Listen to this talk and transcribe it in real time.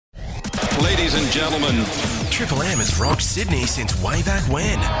ladies and gentlemen. Triple M has rocked Sydney since way back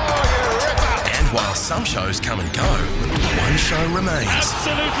when. And while some shows come and go, one show remains.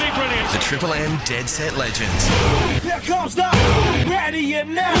 Absolutely brilliant. The Triple M Dead Set Legends. Here comes the ready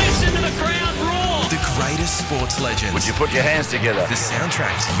and now. Listen to the crowd roar. The greatest sports legends. Would you put your hands together? The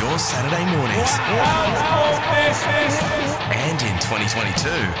soundtrack to your Saturday mornings. And in 2022,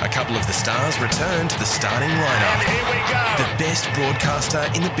 a couple of the stars return to the starting lineup. And here we go. The best broadcaster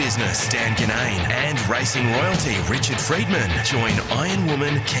in the business, Dan Ganane, and racing royalty Richard Friedman join Iron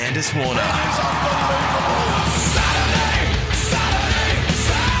Woman Candice Warner.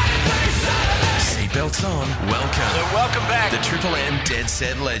 Seatbelts on, Welcome back. the Triple M Dead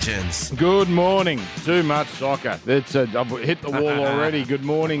Set Legends. Good morning. Too much soccer. I've hit the wall already. Good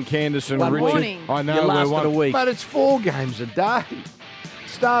morning, Candice and Good Richard. morning. I know You we're lasted a week. but it's 4 games a day.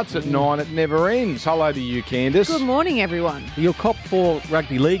 Starts at 9, it never ends. Hello to you, Candice. Good morning, everyone. You'll cop 4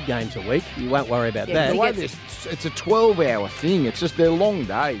 rugby league games a week. You won't worry about Yeah, that. The way it's a 12-hour thing. It's just they're long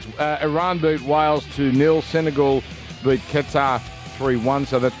days. Iran beat Wales 2-0. Senegal beat Qatar 3-1,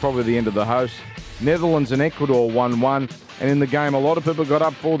 so that's probably the end of the host. Netherlands and Ecuador 1-1. And in the game a lot of people got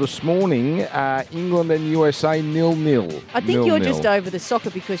up for this morning, England and USA 0-0. I think you're just over the soccer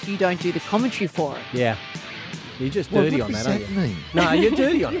because you don't do the commentary for it. Yeah. You're just dirty on that, aren't you? mean? No, you're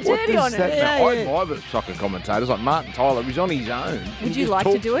dirty on it. You're dirty on it. Yeah, I yeah. admire the soccer commentators like Martin Tyler. He's on his own. Would He you just like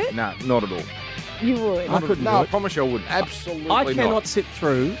to talks- do it? No, not at all. You would. I couldn't No, do I it. promise you I wouldn't. Absolutely I not. cannot sit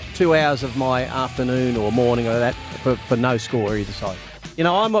through 2 hours of my afternoon or morning or that for no score either side. You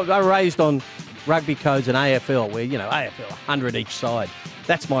know, I raised on rugby codes and AFL where, AFL, 100 each side.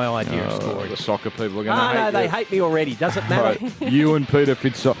 That's my idea of scoring. The soccer people are going to No, hate no, they you. hate me already. Doesn't matter. Right. You and Peter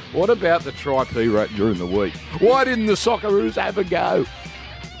Fitzgerald. What about the try-P rate during the week? Why didn't the Socceroos have a go?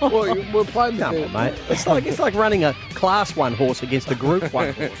 Well, we're playing the Come on, mate. It's like running a Class 1 horse against a Group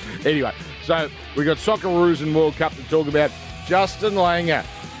 1 horse. Anyway, so we got Socceroos and World Cup to talk about. Justin Langer.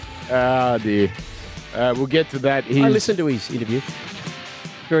 Oh, dear. We'll get to that. I listened to his interview.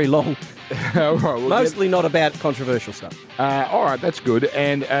 Very long. All right, we'll Mostly not about controversial stuff. all right, that's good.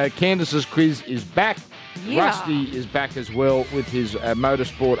 And Candace's quiz is back. Yeah. Rusty is back as well with his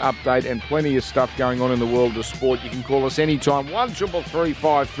motorsport update and plenty of stuff going on in the world of sport. You can call us anytime,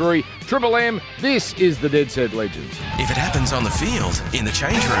 133353. Triple M, this is the Dead Set Legends. If it happens on the field, in the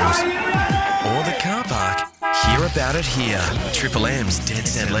change rooms, or the car park, hear about it here. Triple M's Dead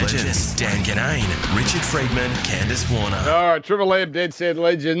Set Legends. Dan Ganane, Richard Friedman, Candice Warner. All right, Triple M, Dead Set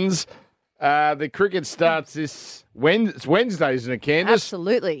Legends. The cricket starts this Wednesday, isn't it, Candice?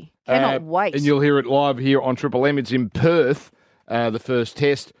 Absolutely. Cannot wait. And you'll hear it live here on Triple M. It's in Perth, the first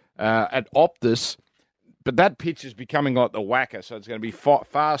test at Optus. But that pitch is becoming like the whacker, so it's going to be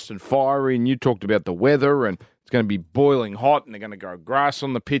fast and fiery. And you talked about the weather, and it's going to be boiling hot, and they're going to grow grass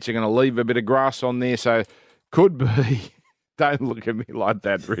on the pitch. They're going to leave a bit of grass on there, so could be. Don't look at me like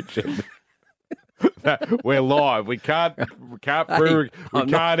that, Richard. We're live. We can't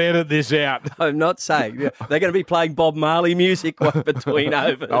edit this out. I'm not saying. They're going to be playing Bob Marley music between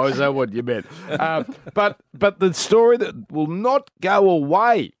overs. Oh, is that what you meant? But the story that will not go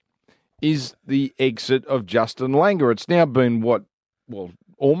away is the exit of Justin Langer. It's now been,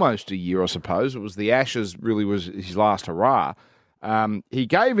 almost a year, I suppose. It was the Ashes, really was his last hurrah. He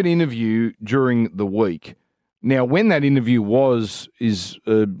gave an interview during the week. Now, when that interview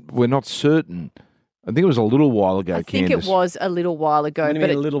we're not certain. I think it was a little while ago, I think Candace. it was a little while ago, What do you but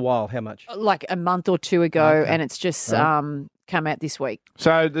mean a little while? How much? like a month or two ago, and it's just come out this week.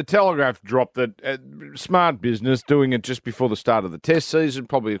 So the Telegraph dropped that smart business, doing it just before the start of the test season,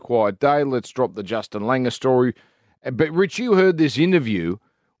 probably a quiet day. Let's drop the Justin Langer story. But, Rich, you heard this interview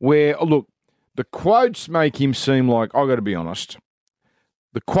where, look, the quotes make him seem like, I've got to be honest,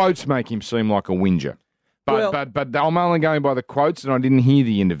 the quotes make him seem like a whinger. But I'm only going by the quotes, and I didn't hear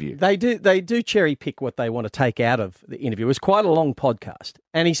the interview. They do cherry pick what they want to take out of the interview. It was quite a long podcast,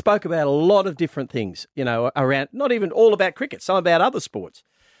 and he spoke about a lot of different things, around, not even all about cricket, some about other sports,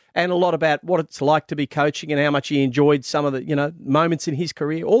 and a lot about what it's like to be coaching and how much he enjoyed some of the, moments in his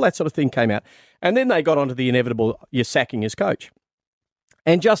career. All that sort of thing came out. And then they got onto the inevitable, you're sacking as coach.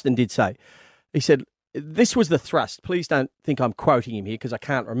 And Justin did say, he said, this was the thrust. Please don't think I'm quoting him here because I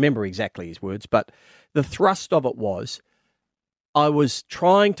can't remember exactly his words, but the thrust of it was, I was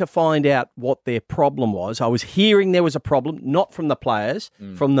trying to find out what their problem was. I was hearing there was a problem, not from the players,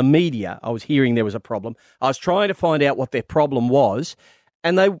 from the media. I was hearing there was a problem. I was trying to find out what their problem was,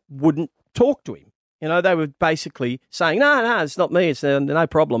 and they wouldn't talk to him. They were basically saying, no, it's not me. It's no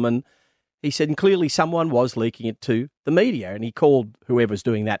problem. And he said, and clearly someone was leaking it to the media, and he called whoever's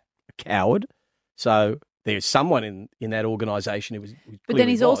doing that a coward. So there's someone in that organisation who was. But then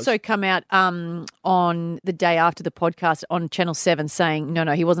he's also come out on the day after the podcast on Channel 7 saying, no,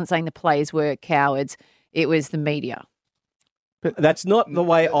 he wasn't saying the players were cowards. It was the media. But that's not the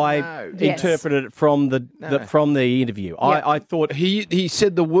way I interpreted it from the interview. Yeah. I thought he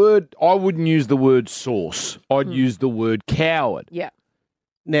said the word. I wouldn't use the word source. I'd use the word coward. Yeah.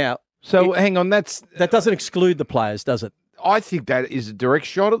 Now, so hang on. That doesn't exclude the players, does it? I think that is a direct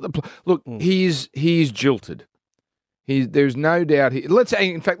shot at the look. He is jilted. There's no doubt.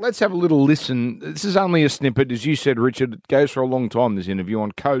 Let's have a little listen. This is only a snippet, as you said, Richard. It goes for a long time. This interview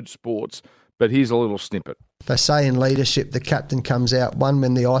on Code Sports, but here's a little snippet. They say in leadership the captain comes out, 1,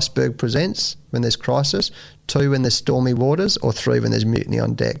 when the iceberg presents, when there's crisis, 2, when there's stormy waters, or 3, when there's mutiny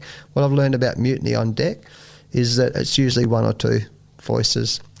on deck. What I've learned about mutiny on deck is that it's usually 1 or 2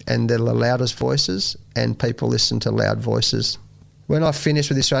 voices, and they're the loudest voices, and people listen to loud voices. When I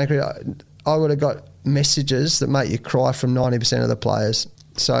finished with the Australian cricket, I would have got messages that make you cry from 90% of the players.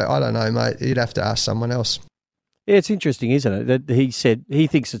 So I don't know, mate. You'd have to ask someone else. Yeah, it's interesting, isn't it? That he said he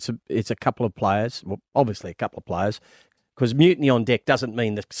thinks it's a couple of players, well, obviously a couple of players, because mutiny on deck doesn't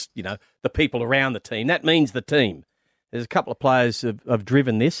mean the people around the team. That means the team. There's a couple of players have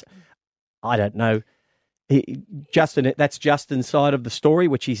driven this. I don't know. That's Justin's side of the story,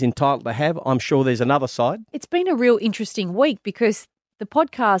 which he's entitled to have. I'm sure there's another side. It's been a real interesting week because the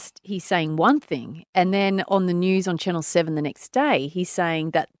podcast, he's saying one thing, and then on the news on Channel 7 the next day, he's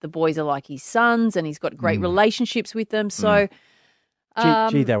saying that the boys are like his sons and he's got great relationships with them. So,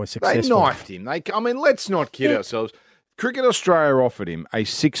 gee, they were successful. They knifed him. Let's not kid ourselves. Cricket Australia offered him a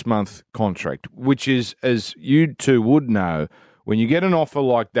 6-month contract, which is, as you two would know, when you get an offer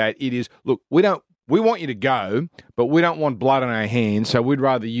like that, it is, look, we want you to go, but we don't want blood on our hands, so we'd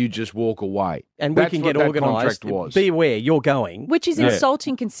rather you just walk away. And we can get organised. Be aware, you're going. Which is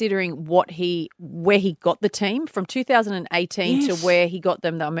insulting considering where he got the team from 2018 to where he got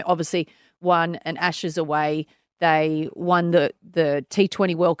them. I mean, obviously won an Ashes away. They won the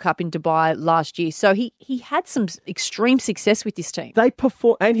T20 World Cup in Dubai last year. So he had some extreme success with this team. They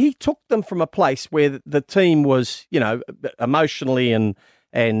perform, and he took them from a place where the team was, emotionally and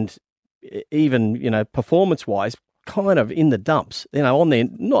even, performance-wise, kind of in the dumps, on their,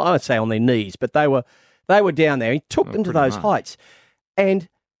 not I would say on their knees, but they were down there. He took them to those heights. And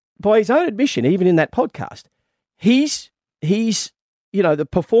by his own admission, even in that podcast, he's the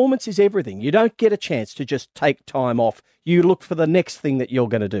performance is everything. You don't get a chance to just take time off. You look for the next thing that you're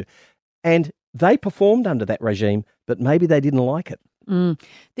going to do. And they performed under that regime, but maybe they didn't like it.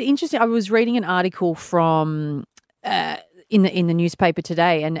 I was reading an article from in the newspaper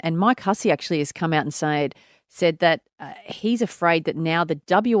today, and Mike Hussey actually has come out and said that he's afraid that now the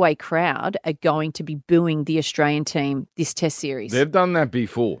WA crowd are going to be booing the Australian team this Test series. They've done that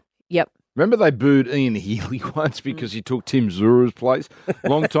before. Yep. Remember they booed Ian Healy once because he took Tim Zura's place a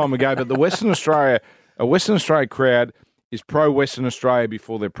long time ago. But the Western Australia crowd is pro-Western Australia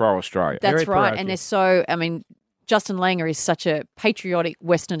before they're pro-Australia. That's right. And they're so, Justin Langer is such a patriotic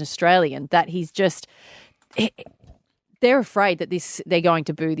Western Australian that he's just... They're afraid that they're going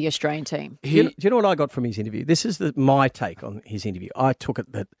to boo the Australian team. Do you know what I got from his interview? This is my take on his interview. I took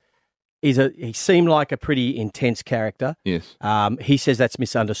it that he seemed like a pretty intense character. Yes. He says that's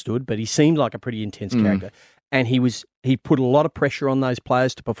misunderstood, but he seemed like a pretty intense character. And he put a lot of pressure on those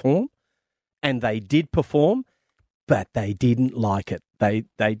players to perform, and they did perform, but they didn't like it. They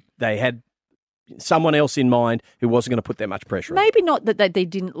had someone else in mind who wasn't going to put that much pressure on. Maybe not that they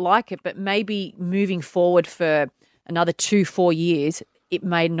didn't like it, but maybe moving forward for another 2-4 years, they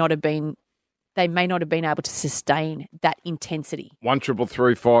may not have been able to sustain that intensity.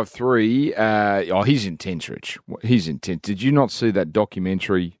 133353. He's intense, Rich. He's intense. Did you not see that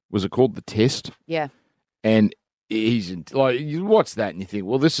documentary? Was it called The Test? Yeah. And he's you watch that and you think,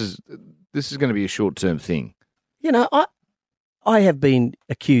 well, this is going to be a short-term thing. I have been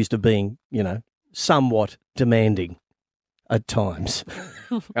accused of being, somewhat demanding at times.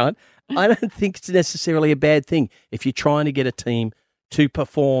 Right? I don't think it's necessarily a bad thing if you're trying to get a team to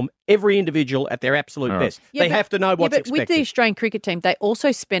perform every individual at their absolute best. They have to know what's expected. With the Australian cricket team, they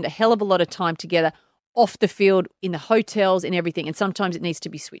also spend a hell of a lot of time together off the field, in the hotels and everything, and sometimes it needs to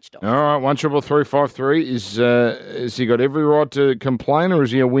be switched off. All right, 133353. Is he got every right to complain, or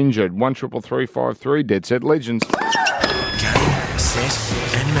is he a whinger? 133353. Dead Set Legends. Game, set,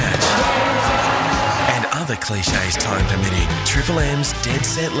 and match. And other cliches time permitting. Triple M's Dead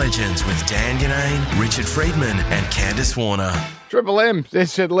Set Legends with Dan Ganane, Richard Friedman, and Candice Warner. Triple M, Dead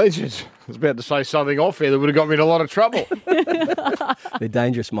Set Legends. I was about to say something off here that would have got me in a lot of trouble. They're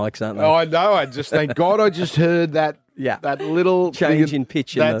dangerous mics, aren't they? Oh, I know. Thank God I just heard that Yeah. That little Change in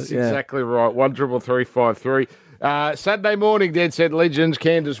pitch. That's exactly right. 133353. Saturday morning, Dead Set Legends,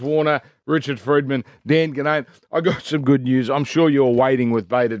 Candace Warner, Richard Friedman, Dan Ganane. I got some good news. I'm sure you're waiting with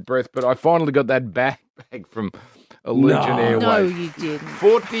bated breath, but I finally got that back from Allegiant Airways. No, you didn't.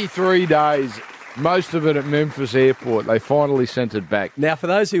 43 days, most of it at Memphis Airport. They finally sent it back. Now, for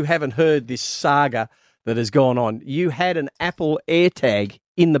those who haven't heard this saga that has gone on, you had an Apple AirTag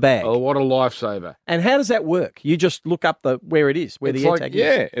in the bag. Oh, what a lifesaver. And how does that work? You just look up where it is, where It's the like, AirTag is.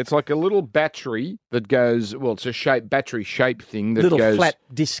 yeah, it's like a little battery that goes, well, it's a battery shape thing that Little goes. flat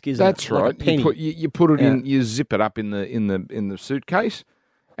disc, isn't That's it? Like a right. penny. You put it in, you zip it up in the suitcase,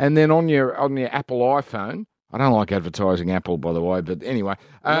 and then on your Apple iPhone. I don't like advertising Apple, by the way, but anyway,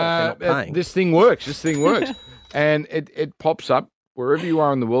 Not if they're not paying. this thing works. And it pops up wherever you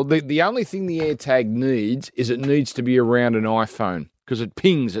are in the world. The only thing the AirTag needs is it needs to be around an iPhone because it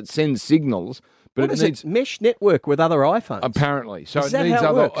pings, it sends signals. But What is it? Mesh network with other iPhones. Apparently, so Is it that needs how it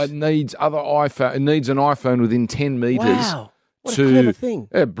other. works? It needs other iPhone. It needs an iPhone within 10 meters. Wow. What a clever thing.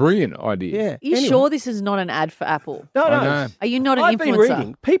 Yeah, brilliant idea. Yeah. Are you Anyway. sure this is not an ad for Apple? No, I no. know. Are you not an I've been influencer?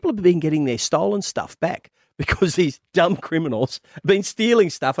 reading. People have been getting their stolen stuff back because these dumb criminals have been stealing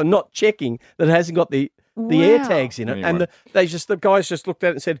stuff and not checking that it hasn't got the AirTags in it. Anyway. And the guys just looked at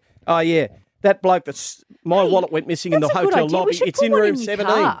it and said, "Oh yeah, that bloke my wallet went missing in the That's a good hotel idea. We lobby. should It's put in one room your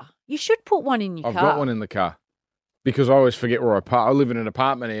 17." car. You should put one in your I've car. got one in the car because I always forget where I park. I live in an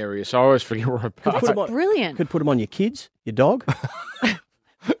apartment area, so I always forget where I park. Put 'em on- Brilliant. Could put them on your kids, your dog.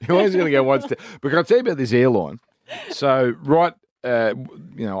 You're always going to go one step. But I'll tell you about this airline. So,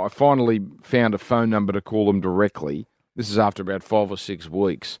 I finally found a phone number to call them directly. This is after about 5 or 6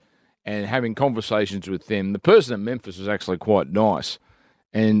 weeks. And having conversations with them. The person in Memphis was actually quite nice.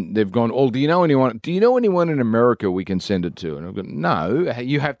 And they've gone, do you know anyone in America we can send it to? And I've gone, no,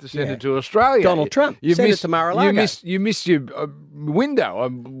 you have to send it to Australia. Donald Trump. Send it to Mar-a-Lago. You missed your window. I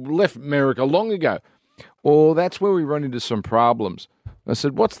left America long ago. Well, that's where we run into some problems. I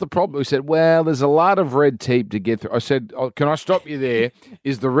said, what's the problem? He said, well, there's a lot of red tape to get through. I said, can I stop you there?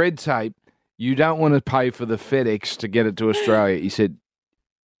 Is the red tape, you don't want to pay for the FedEx to get it to Australia? He said,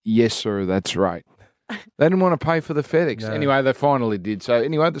 yes, sir, that's right. They didn't want to pay for the FedEx. No. Anyway, they finally did. So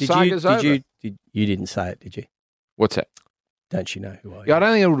anyway, the saga's over. You didn't say it, did you? What's that? Don't you know who I am? Yeah, I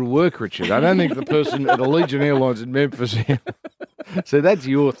don't think it would work, Richard. I don't think the person at Allegiant Airlines in Memphis. So that's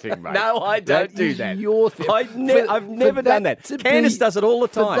your thing, mate. No, I don't do is that. Your thing. I've never done that. Candace does it all the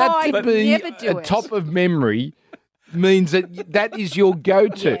For time. that to I'd be never do a it. top of memory means that is your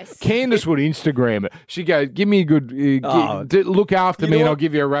go-to. Yes. Candace would Instagram it. She'd go, give me a good, look after You me know and I'll what?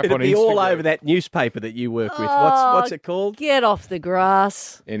 give you a rap It'll on be Instagram. all over that newspaper that you work with. What's it called? Get off the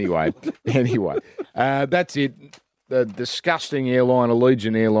grass. Anyway, that's it. The disgusting airline,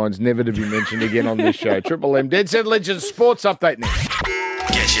 Allegiant Airlines, never to be mentioned again on this show. Triple M Dead Set Legends Sports Update next.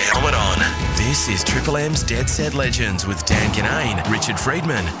 Get your helmet on. This is Triple M's Dead Set Legends with Dan Ganane, Richard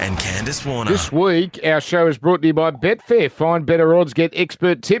Friedman, and Candace Warner. This week, our show is brought to you by Betfair. Find better odds, get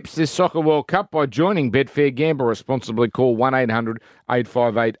expert tips this Soccer World Cup by joining Betfair. Gamble responsibly. Call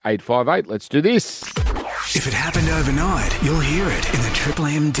 1-800-858-858. Let's do this. If it happened overnight, you'll hear it in the Triple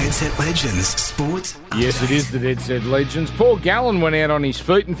M Dead Set Legends Sports. Yes, it is the Dead Set Legends. Paul Gallen went out on his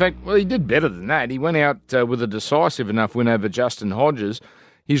feet. In fact, well, he did better than that. He went out with a decisive enough win over Justin Hodges.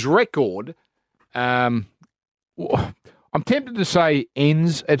 His record, I'm tempted to say,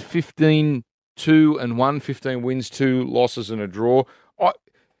 ends at 15-2-1, 15 wins, 2 losses and a draw.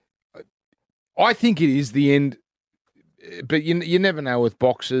 I think it is the end. But you never know with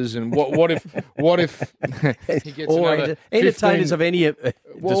boxers, and what if he gets Or another entertainers 15 of any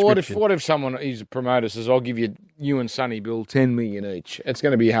Well, description. what if someone, he's a promoter, says, I'll give you and Sonny Bill 10 million each. It's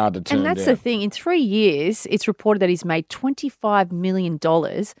going to be hard to turn And that's down. the thing. In 3 years, it's reported that he's made $25 million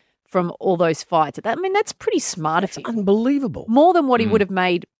from all those fights. That's pretty smart of him. Unbelievable. More than what he would have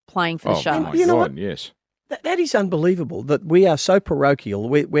made playing for the Oh, Sharks. my You know God, what? yes. That is unbelievable that we are so parochial.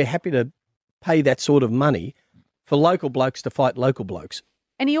 We're happy to pay that sort of money for local blokes to fight local blokes.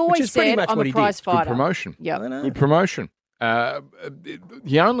 And he always is pretty said, much I'm what a he did. prize Good fighter. Good promotion. Yeah. I know. Good promotion.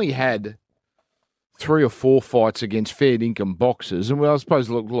 He only had 3 or 4 fights against fair income boxers. And well, I suppose,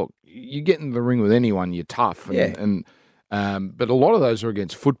 look, you get in the ring with anyone, you're tough. And, but a lot of those are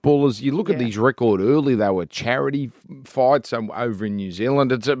against footballers. You look at these record early, they were charity fights over in New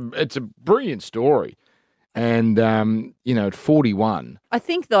Zealand. It's a brilliant story. And, at 41. I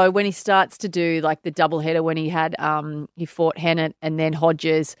think, though, when he starts to do like the doubleheader, when he had he fought Hennett and then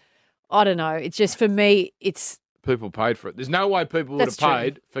Hodges, I don't know. It's just, for me, it's... People paid for it. There's no way people would have That's true.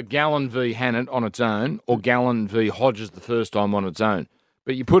 paid for Gallen v. Hannett on its own or Gallen v. Hodges the first time on its own.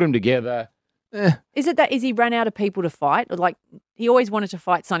 But you put them together, Is it that? Is he run out of people to fight? Or like he always wanted to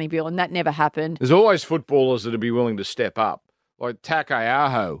fight Sonny Bill, and that never happened. There's always footballers that would be willing to step up. Like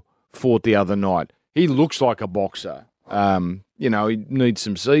Takeaho fought the other night. He looks like a boxer. He needs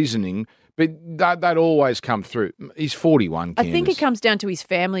some seasoning, but that always come through. He's 41, Candace. I think it comes down to his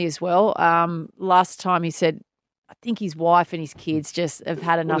family as well. Last time he said, I think his wife and his kids just have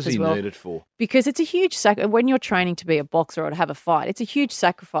had enough as well. What does he need it for? Because it's a huge when you're training to be a boxer or to have a fight, it's a huge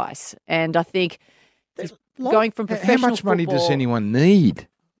sacrifice. And I think going from professional How much money does football- anyone need?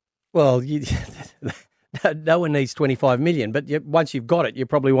 Well, no one needs 25 million, but once you've got it, you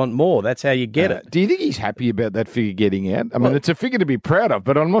probably want more. That's how you get it. Do you think he's happy about that figure getting out? I mean, it's a figure to be proud of,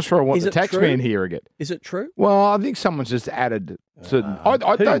 but I'm not sure I want Is the it tax true? man hearing it. Is it true? Well, I think someone's just added certain. I who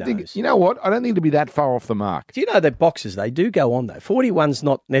don't think. knows? You know what? I don't think it'll be that far off the mark. Do you know that boxers, they do go on, though? 41's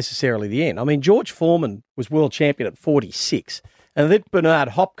not necessarily the end. I mean, George Foreman was world champion at 46, and then Bernard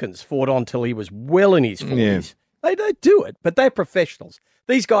Hopkins fought on till he was well in his 40s. They don't do it, but they're professionals.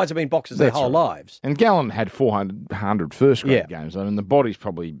 These guys have been boxers their whole lives. And Gallen had 400 first grade games. I mean, the body's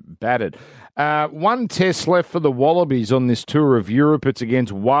probably battered. One test left for the Wallabies on this tour of Europe. It's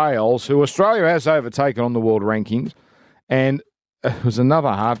against Wales, who Australia has overtaken on the world rankings. And it was another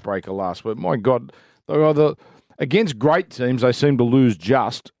heartbreaker last week. My God, against great teams, they seem to lose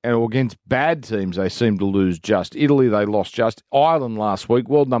just. And against bad teams, they seem to lose just. Italy, they lost just. Ireland last week,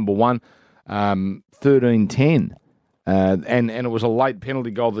 world number one, 13-10. And it was a late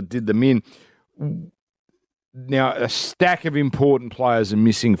penalty goal that did them in. Now, a stack of important players are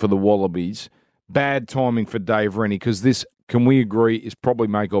missing for the Wallabies. Bad timing for Dave Rennie, because this, can we agree, is probably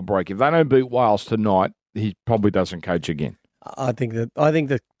make or break. If they don't beat Wales tonight, he probably doesn't coach again. I think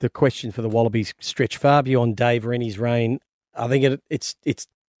that the question for the Wallabies stretch far beyond Dave Rennie's reign. I think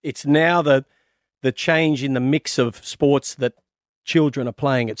it's now the change in the mix of sports that children are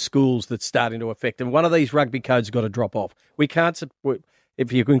playing at schools that's starting to affect. And one of these rugby codes got to drop off. We can't,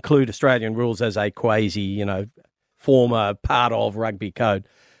 if you include Australian rules as a quasi, former part of rugby code.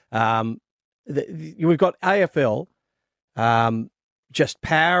 We've got AFL just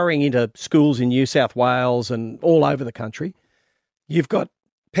powering into schools in New South Wales and all over the country. You've got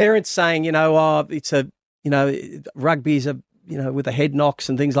parents saying, it's rugby's with the head knocks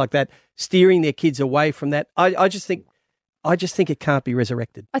and things like that, steering their kids away from that. I just think it can't be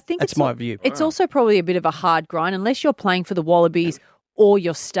resurrected. I think that's my view. It's also probably a bit of a hard grind unless you're playing for the Wallabies or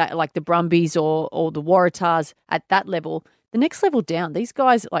your state, like the Brumbies or the Waratahs at that level. The next level down, these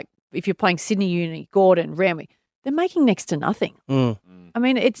guys, like if you're playing Sydney Uni, Gordon, Ramsey, they're making next to nothing. I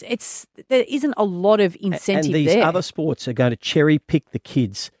mean, it's there isn't a lot of incentive and these there. other sports are going to cherry pick the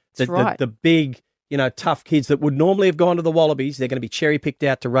kids, That's right. the big, tough kids that would normally have gone to the Wallabies. They're going to be cherry picked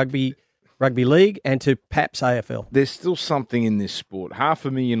out to rugby league and to perhaps AFL. There's still something in this sport.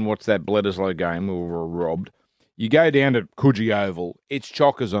 500,000, what's that Bledisloe game where we were robbed? You go down to Coogee Oval, it's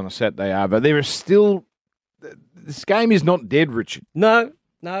chockers on a Saturday over. There is still, this game is not dead, Richard. No.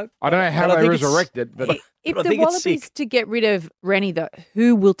 I don't know how they resurrect it, but If I the think it's Wallabies sick. to get rid of Rennie, though,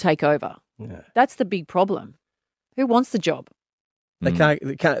 who will take over? Yeah. That's the big problem. Who wants the job? They can't.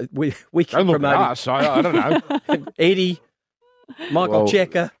 We keep don't look at promoting us. I don't know. Eddie, Michael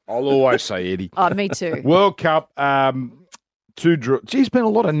Checker. I'll always say Eddie. Oh, me too. World Cup, two draw. Geez, been a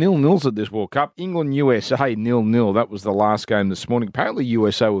lot of 0-0s at this World Cup. England, USA, 0-0. That was the last game this morning. Apparently,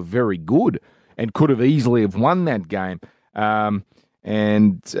 USA were very good and could have easily have won that game.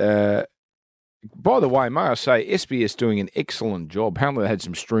 By the way, may I say, SBS doing an excellent job. Apparently, they had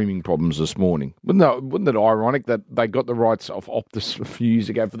some streaming problems this morning. Wasn't it ironic that they got the rights of Optus a few years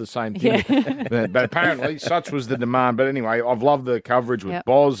ago for the same thing? Yeah. But apparently, such was the demand. But anyway, I've loved the coverage with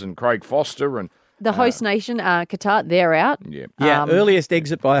Boz and Craig Foster and The host nation, Qatar, they're out. Yeah, earliest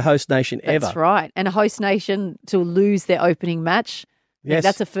exit by a host nation ever. That's right. And a host nation to lose their opening match. Yes.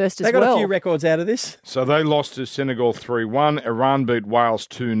 That's a first as well. They got a few records out of this. So they lost to Senegal 3-1. Iran beat Wales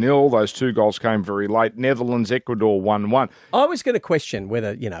 2-0. Those two goals came very late. Netherlands, Ecuador 1-1. I was going to question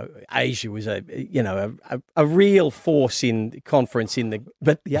whether, Asia was a real force in conference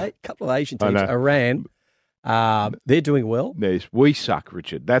but a couple of Asian teams, Iran, they're doing well. Yes, we suck,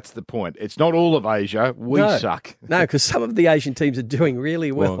 Richard. That's the point. It's not all of Asia. We suck. No, because some of the Asian teams are doing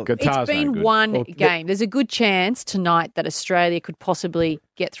really well. Qatar's It's been no good. one game. There's a good chance tonight that Australia could possibly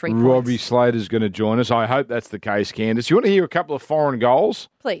get 3 points. Robbie Slater's going to join us. I hope that's the case, Candace. You want to hear a couple of foreign goals?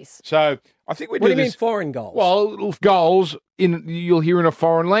 Please. So I think we do What do you this. mean foreign goals? Well, goals you'll hear in a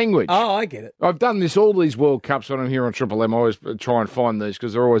foreign language. Oh, I get it. I've done this all these World Cups when I'm here on Triple M. I always try and find these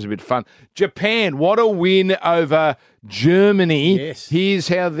because they're always a bit fun. Japan, what a win over Germany. Yes. Here's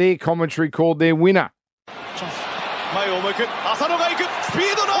how their commentary called their winner. 前を向く浅野が行くスピ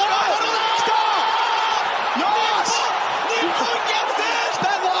ードのある浅野だ来た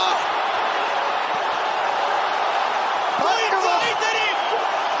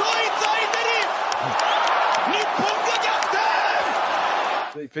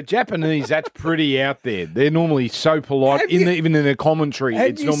for Japanese, that's pretty out there. They're normally so polite, even in their commentary. Have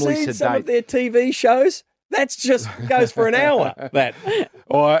It's you normally seen sedate. some of their TV shows? That's just goes for an hour. That.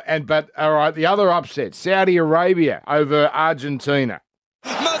 But all right, the other upset: Saudi Arabia over Argentina.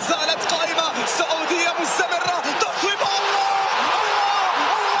 ما زالت قائمة سعودية مستمرة تطلب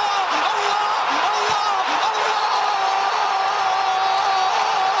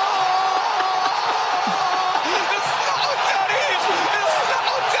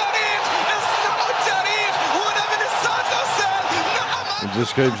اصنعوا التاريخ هنا من استاد حسين. It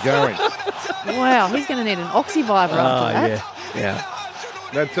just keeps going. Wow, he's going to need an oxyviver after that. Yeah.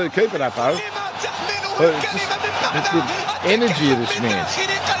 That's keep it up, O. The energy of this man.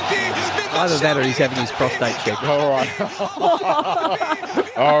 Either that or he's having his prostate checked. All right.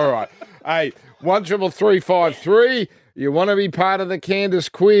 All right. Hey, 133353. You want to be part of the Candace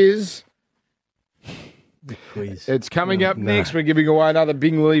quiz? Quiz. It's coming up next. We're giving away another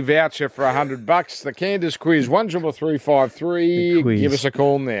Bingley voucher for $100. The Candace quiz, 133353. quiz. Give us a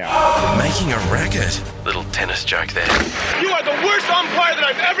call now. Making a racket. Little tennis joke there. You are the worst umpire that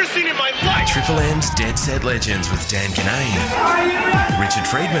I've ever seen in my life. Triple M's Dead Set Legends with Dan Ganane, Richard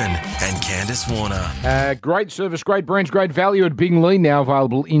Friedman, and Candace Warner. Great service, great branch, great value at Bingley. Now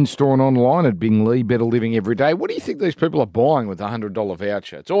available in-store and online at Bingley. Better living every day. What do you think these people are buying with a $100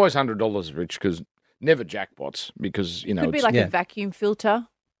 voucher? It's always $100, Rich, because never jackpots, because, you know, Could be it's, like yeah. a vacuum filter.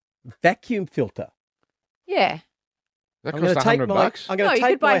 Vacuum filter. Yeah. that I'm costs going to take $100. I'm No, going you to could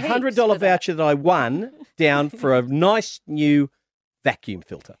take buy my heaps $100 for that. voucher that I won down for a nice new vacuum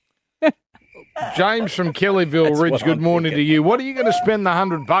filter. James from Kellyville, That's Ridge, what good I'm morning thinking. to you. What are you going to spend the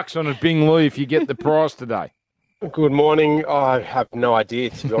 $100 on at Bingley if you get the prize today? Good morning. I have no idea,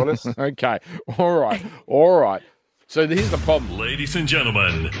 to be honest. Okay. All right. So here's the problem. Ladies and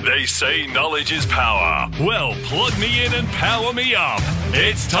gentlemen, they say knowledge is power. Well, plug me in and power me up.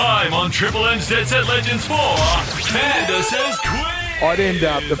 It's time on Triple M's Dead Set Legends 4. Candace's Quiz. I'd end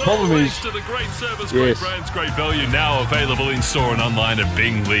up. The problem is. To the great service, Yes. great brands, great value, now available in store and online at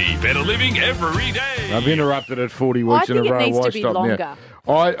Bingley. Better living every day. I've interrupted it 40 weeks I in a think it row. needs Why to be stop longer. now?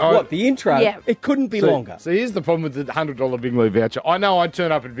 I What, the intro? Yeah. It couldn't be longer. So here's the problem with the $100 Bingley voucher. I know I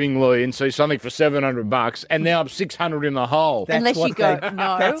turn up at Bingley and see something for $700, and now I'm $600 in the hole. That's Unless you what go, they-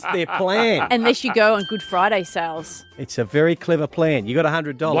 no. That's their plan. Unless you go on Good Friday sales. It's a very clever plan. You got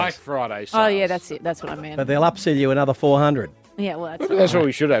 $100. Black Friday sales. Oh, yeah, that's it. That's what I meant. But they'll upsell you another $400. Yeah, well, that's Maybe that's what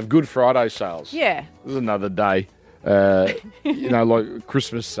we should have. Good Friday sales. Yeah. This is another day. Like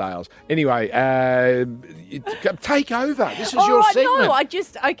Christmas sales. Anyway, take over. This is All your right,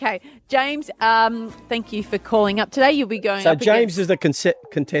 segment. no, okay. James, thank you for calling up today. You'll be going So up James against... is the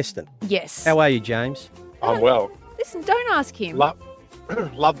contestant. Yes. How are you, James? I'm well. Listen, don't ask him.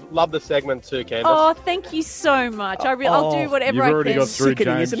 Love the segment too, Candace. Oh, thank you so much. I'll do whatever You've I already can. got through,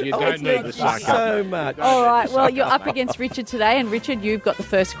 Sickening, James. isn't it? You Oh, don't it's need not to suck up. so much. All right, well, you're up against Richard today, and Richard, you've got the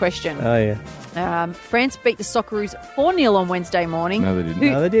first question. Oh, yeah. France beat the Socceroos 4-0 on Wednesday morning. No, they didn't.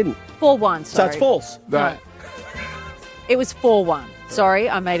 No, they didn't. 4-1, So sorry. it's false. No. It was 4-1. Sorry,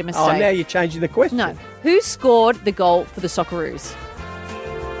 I made a mistake. Oh, now you're changing the question. No. Who scored the goal for the Socceroos?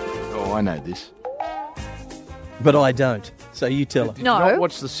 Oh, I know this. But I don't. So you tell her. Did No. you not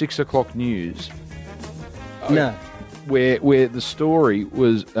watch the 6 o'clock news No. where the story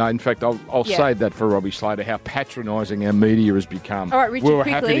was, in fact, I'll Yeah. say that for Robbie Slater, how patronising our media has become. All right, Richard, we were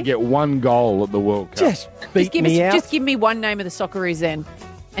happy quickly. to get one goal at the World Cup. Just beat Just give me one name of the Socceroos then.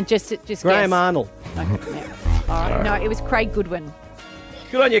 And just Graham guess. Arnold. Okay, yeah. All right. No, it was Craig Goodwin.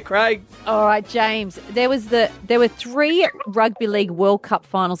 Good on you, Craig. All right, James. There were 3 Rugby League World Cup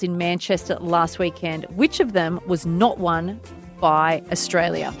finals in Manchester last weekend. Which of them was not won by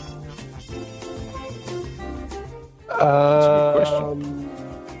Australia?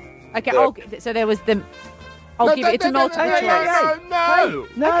 Okay, so there was the. I'll give it. It's a multiple choice. No.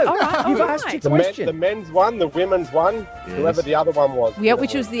 No. All right, You've all asked right. your question. The men's one, the women's one, whoever the other one was. Yeah,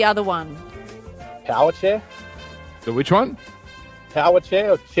 which was the other one? Power chair? So which one? Power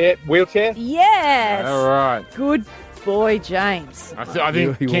chair or wheelchair? Yes. All right. Good boy, James. I think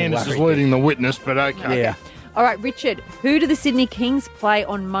You were Candace is worried. leading the witness, but okay. Yeah. All right, Richard. Who do the Sydney Kings play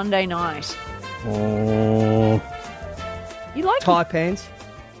on Monday night? Oh. You like Taipans.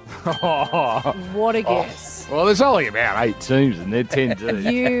 Oh. What a guess. Well, there's only about 8 teams, and they're 10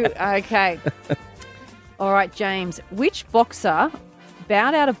 teams. Okay. All right, James. Which boxer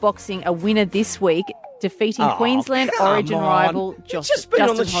bowed out of boxing a winner this week, defeating Queensland come Origin on. rival He's just been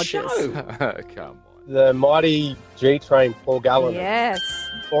on Justin the Hodges? show. Come on. The mighty G-Train, Paul Gallen. Yes.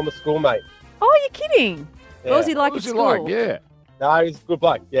 Former schoolmate. Oh, you're kidding? What was he like What was at it school? like? Yeah. No, he's a good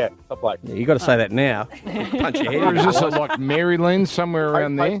bloke. Yeah, top bloke. Yeah, you got to say that now. Punch your head. Or is this like Maryland, somewhere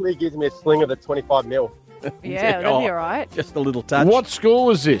around there? Hopefully he gives me a sling of the 25 mil. Yeah, that'd be all right. Just a little touch. What school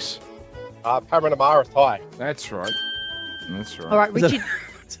was this? Parramatta High. That's right. That's right. All right, Richard.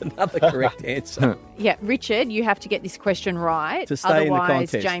 It's another correct answer. Yeah, Richard, you have to get this question right. To stay in the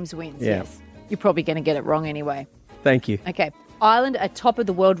Otherwise, contest. James wins. Yeah. Yes. You're probably going to get it wrong anyway. Thank you. Okay. Ireland are top of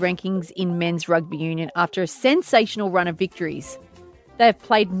the world rankings in men's rugby union after a sensational run of victories. They have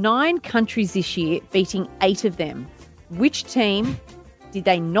played 9 countries this year, beating 8 of them. Which team did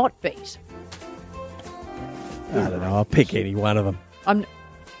they not beat? I don't know. I'll pick any one of them.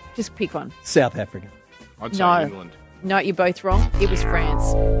 Just pick one. South Africa. I'd say England. No, you're both wrong. It was France.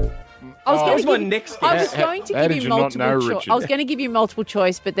 I was was my going next to How give did you you not multiple know, choice. Richard? I was going to give you multiple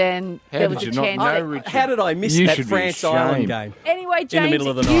choice, but then How there did was a you not chance. know, Richard? How did I miss You that should be France Island ashamed. game? Anyway, In James, the middle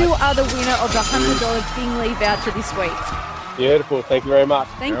of the you night. are the winner of the $100 Bingley voucher this week. Beautiful. Thank you very much.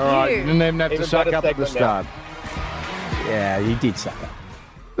 Thank All right, you you. didn't even have to Even suck better up at the segment now. start. Yeah, he did suck up.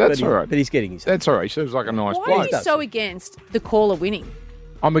 That's But all right. But he's getting his. That's all right. He seems like a nice Why are bloke. you so against the caller winning?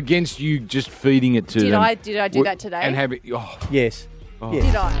 I'm against you just feeding it to Did them. I do that today? And have it. Oh, Yes. Yeah.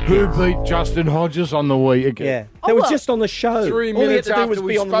 Did I? who beat Justin Hodges on the week? Yeah. Oh, That was well. just on the show. 3 All he had minutes to do after was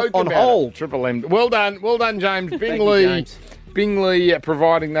we be on spoke about hold. it. Triple M. Well done, James. you, Bingley, James. Bingley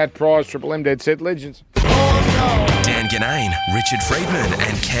providing that prize. Triple M Dead Set Legends. Dan Ganane, Richard Friedman,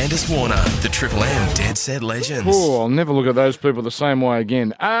 and Candace Warner, the Triple M Dead Set Legends. Oh, I'll never look at those people the same way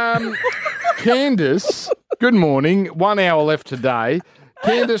again. Candace, good morning. 1 hour left today.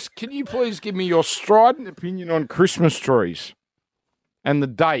 Candace, can you please give me your strident opinion on Christmas trees and the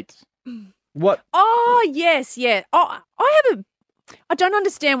date? What? Oh, yes, yeah. Oh, I don't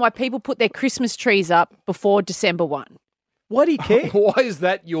understand why people put their Christmas trees up before December 1. Why do you care? Why is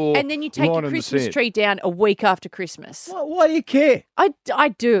that your And then you take line your in the Christmas sand? tree down a week after Christmas. Why do you care? I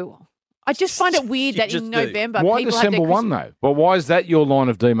do. I just find it weird You that just in do. November Why people December have their 1, though? Well, why is that your line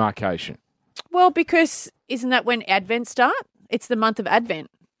of demarcation? Well, because isn't that when Advent start? It's the month of Advent.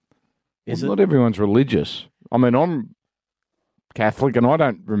 Is Well, it? not everyone's religious. I mean, I'm Catholic and I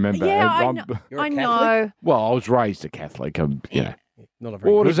don't remember. Yeah, I I'm- know. You're a I Catholic? know. Well, I was raised a Catholic. You know. Not a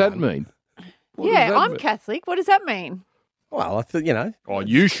very Well, what good does that one. mean? What does Yeah, that I'm mean? Catholic. What does that mean? Well, I thought, you know. Oh,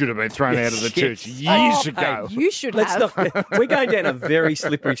 you should have been thrown out of the church years ago. You should Let's have. not. We're going down a very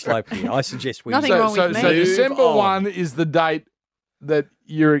slippery slope here. I suggest we. Nothing wrong with me. So December on. 1 is the date that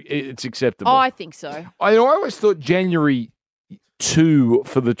it's acceptable. Oh, I think so. I always thought January 2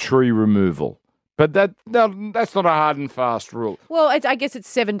 for the tree removal, but that's not a hard and fast rule. Well, I guess it's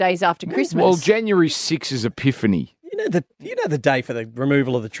 7 days after Christmas. Well, January 6 is Epiphany. You know the day for the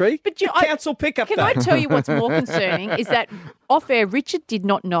removal of the tree. But the council pickup Can day. I tell you what's more concerning is that off-air Richard did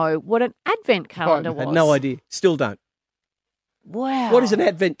not know what an Advent calendar I was. had no idea. Still don't. Wow. What is an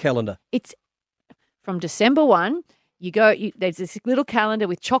advent calendar? It's from December 1. There's this little calendar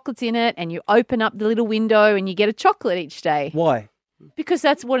with chocolates in it, and you open up the little window and you get a chocolate each day. Why? Because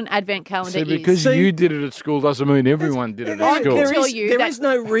that's what an Advent calendar See, because is. you did it at school doesn't mean everyone did it at school. There tell you There that- is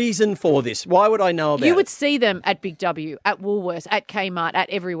no reason for this. Why would I know about You it? would see them at Big W, at Woolworths, at Kmart, at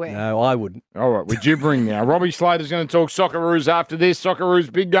everywhere. No, I wouldn't. All right, we're gibbering now. Robbie Slater's going to talk Socceroos after this.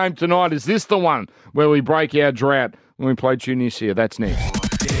 Socceroos big game tonight. Is this the one where we break our drought when we play Tunisia? That's next.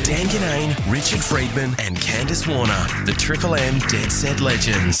 Dan Ganane, Richard Friedman, and Candace Warner, the Triple M Dead Set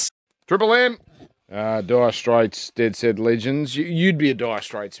Legends. Triple M. Dire Straits, Dead Set Legends. You'd be a Dire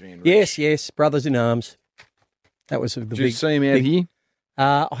Straits man, Rich. Yes, brothers in arms. That was the Did big. you see him out here?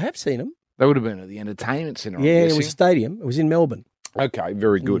 I have seen them. They would have been at the entertainment centre. I'm Yeah, it guessing. was a stadium. It was in Melbourne. Okay,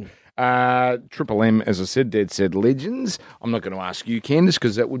 very good. Triple M, as I said, Dead Set Legends. I'm not going to ask you, Candace,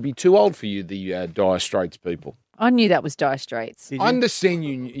 because that would be too old for you, the Dire Straits people. I knew that was Dire Straits. I understand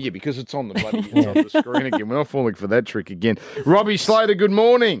you. Yeah, because it's on the bloody it's on the screen again. We're not falling for that trick again. Robbie Slater, good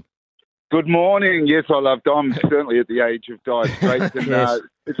morning. Good morning. Yes, I loved. I'm certainly at the age of Dire Straits, and Yes.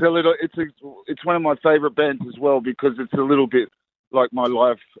 it's one of my favourite bands as well because it's a little bit like my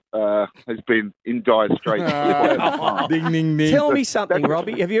life has been in Dire Straits. Ding, ding, ding. Tell me something,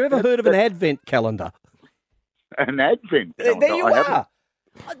 Robbie. Have you ever heard of an advent calendar? An advent. There you are.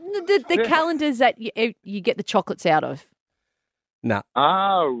 The calendars that you get the chocolates out of. No.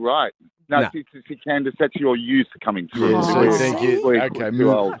 Oh, right. No, No. see, Candace, that's your youth coming through. Yes, We're- thank you. we're Okay, too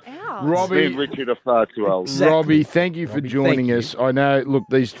move. old. Me Robbie, and Richard are far too old. Exactly. Robbie, thank you for Robbie, joining thank us. I know, look,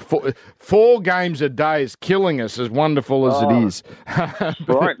 these four games a day is killing us, as wonderful as it is.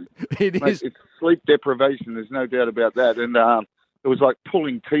 Right. It Mate, is. it's sleep deprivation. There's no doubt about that. And it was like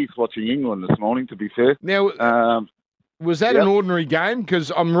pulling teeth watching England this morning, to be fair. Now, was that Yep. an ordinary game?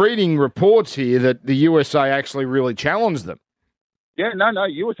 Because I'm reading reports here that the USA actually really challenged them. No,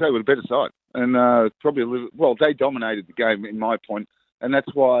 USA were the better side. And probably a little, well, they dominated the game in my point. And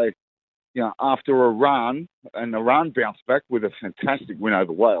that's why, after Iran, and Iran bounced back with a fantastic win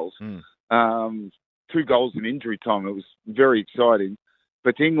over Wales, 2 goals in injury time. It was very exciting.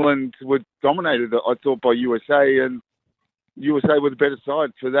 But England were dominated, I thought, by USA, and USA were the better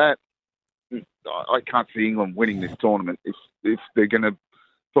side. For that, I can't see England winning this tournament if they're going to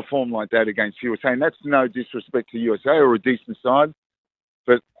perform like that against USA. And that's no disrespect to USA or a decent side,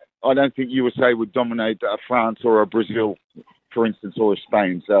 but I don't think USA would dominate France or a Brazil, for instance, or a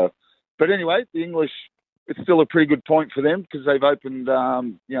Spain. So, but anyway, the English, it's still a pretty good point for them because they've opened,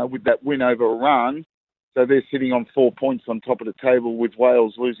 with that win over Iran. So they're sitting on 4 points on top of the table with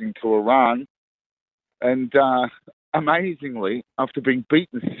Wales losing to Iran. And amazingly, after being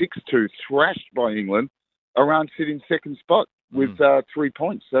beaten 6-2, thrashed by England, Iran sit in second spot with 3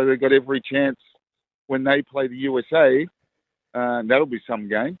 points. So they've got every chance when they play the USA, that'll be some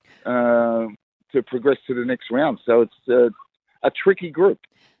game, to progress to the next round. So it's a tricky group.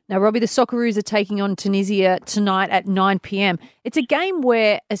 Now, Robbie, the Socceroos are taking on Tunisia tonight at 9 p.m. It's a game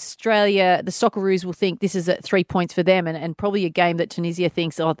where Australia, the Socceroos will think this is at 3 points for them, and probably a game that Tunisia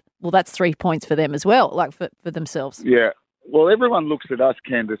thinks, oh, well, that's 3 points for them as well, like for themselves. Yeah. Well, everyone looks at us,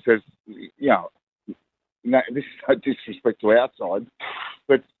 Candace, as, no, this is no disrespect to our side,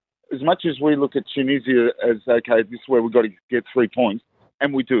 but as much as we look at Tunisia as, okay, this is where we've got to get 3 points,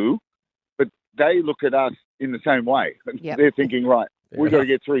 and we do, but they look at us in the same way. Yep. They're thinking, right, we've got to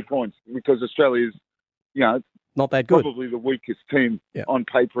get 3 points because Australia's, not that good. Probably the weakest team on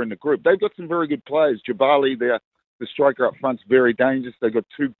paper in the group. They've got some very good players. Jabali, the striker up front's very dangerous. They've got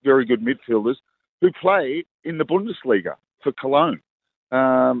 2 very good midfielders who play in the Bundesliga for Cologne.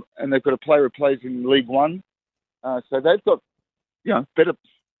 And they've got a player who plays in League One. So they've got, better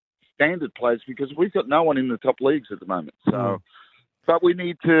standard players because we've got no one in the top leagues at the moment. So, but we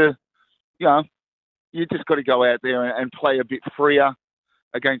need to, you just got to go out there and play a bit freer.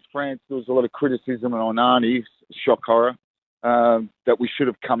 Against France, there was a lot of criticism on Arnie's shock horror that we should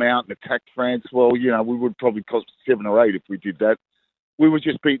have come out and attacked France. Well, we would probably cost 7 or 8 if we did that. We were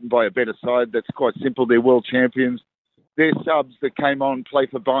just beaten by a better side. That's quite simple. They're world champions. Their subs that came on play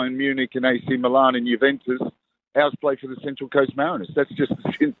for Bayern Munich and AC Milan and Juventus. Ours play for the Central Coast Mariners. That's just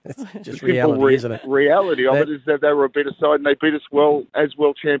the reality, isn't it? Reality of it is that they were a better side and they beat us well as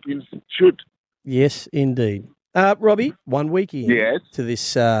world champions should. Yes, indeed. Robbie, 1 week in to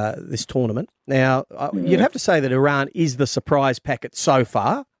this tournament. Now, you'd have to say that Iran is the surprise packet so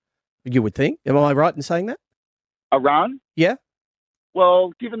far, you would think. Am I right in saying that? Iran? Yeah.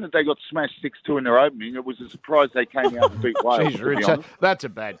 Well, given that they got smashed 6-2 in their opening, it was a surprise they came out and beat Wales. Jeez, Rich, that's a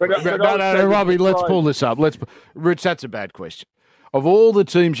bad question. No, Robbie, let's pull this up. Rich, that's a bad question. Of all the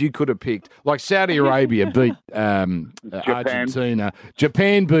teams you could have picked, like Saudi Arabia beat Argentina,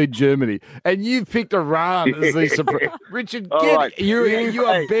 Japan beat Germany, and you've picked Iran as the surprise. Richard, you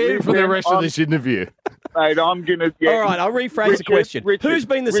are banned for the rest of this interview. Mate, I'm going to... All right, I'll rephrase the question. Who's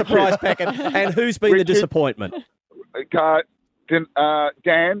been the surprise packet and who's been the disappointment?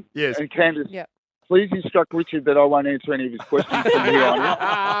 Dan and Candace. Yep. Please instruct Richard that I won't answer any of his questions from here on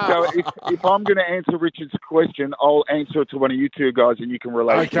in. So if I'm going to answer Richard's question, I'll answer it to one of you two guys and you can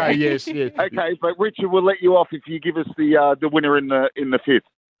relate. Okay, yes. Okay, but Richard, we'll let you off if you give us the winner in the fifth.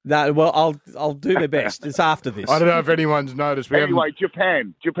 No, well, I'll do my best. It's after this. I don't know if anyone's noticed. Anyway,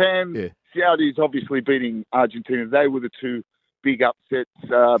 Japan, Saudi's obviously beating Argentina. They were the 2 big upsets.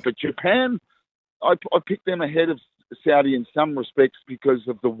 But Japan, I picked them ahead of Saudi in some respects because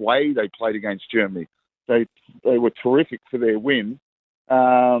of the way they played against Germany. They were terrific for their win.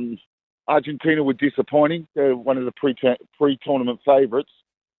 Argentina were disappointing. They're one of the pre-tournament favourites.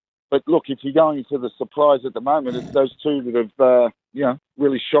 But look, if you're going to the surprise at the moment, it's those 2 that have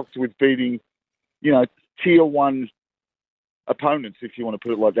really shocked with beating tier 1 opponents, if you want to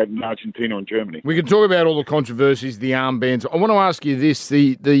put it like that, in Argentina and Germany. We can talk about all the controversies, the armbands. I want to ask you this: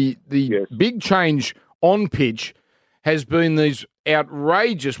 the big change on pitch has been these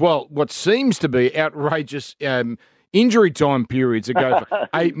outrageous, what seems to be outrageous injury time periods that go for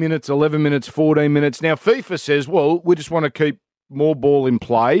 8 minutes, 11 minutes, 14 minutes. Now, FIFA says, we just want to keep more ball in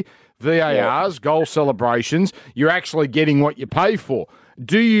play, VARs, goal celebrations. You're actually getting what you pay for.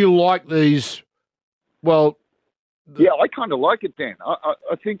 Do you like these, Yeah, I kind of like it, Dan.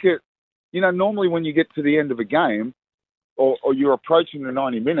 I think it, normally when you get to the end of a game, or you're approaching the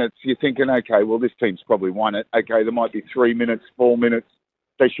 90 minutes, you're thinking, okay, well, this team's probably won it. Okay, there might be 3 minutes, 4 minutes.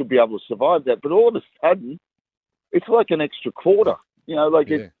 They should be able to survive that. But all of a sudden, it's like an extra quarter. You're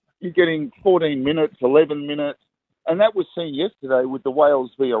getting 14 minutes, 11 minutes. And that was seen yesterday with the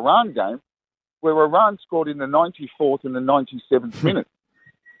Wales v Iran game. where Iran scored in the 94th and the 97th minute.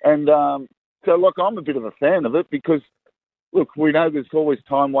 And so, look, I'm a bit of a fan of it because, look, we know there's always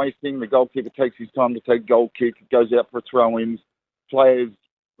time wasting. The goalkeeper takes his time to take goal kick, goes out for throw-ins. Players,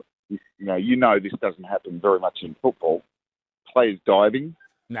 you know this doesn't happen very much in football. Players diving.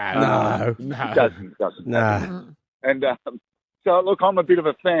 No. It doesn't No. And so, look, I'm a bit of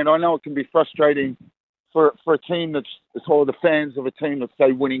a fan. I know it can be frustrating for a team that's or the fans of a team that's,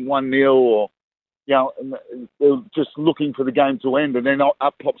 say, winning 1-0 or, and they're just looking for the game to end and then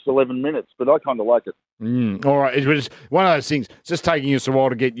up pops 11 minutes. But I kind of like it. All right. It was one of those things. It's just taking us a while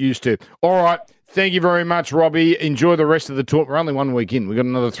to get used to. All right. Thank you very much, Robbie. Enjoy the rest of the tour. We're only 1 week in. We've got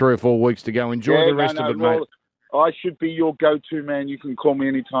another 3 or 4 weeks to go. Enjoy the rest of it, mate. I should be your go-to man. You can call me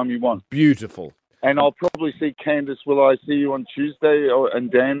anytime you want. Beautiful. And I'll probably see Candace. Will I see you on Tuesday?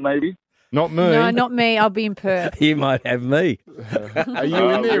 And Dan, maybe? Not me. No, not me. I'll be in Perth. You might have me. Are you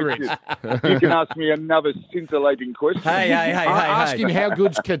in there, Rich? You can ask me another scintillating question. Hey. Ask him how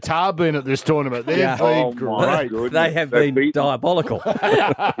good's Qatar been at this tournament. They've been great. They have been diabolical.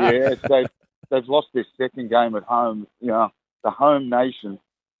 Yes, they've lost their second game at home. The home nation.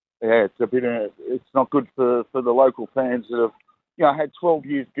 Yeah, it's not good for the local fans that have had 12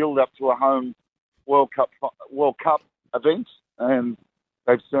 years build up to a home World Cup event, and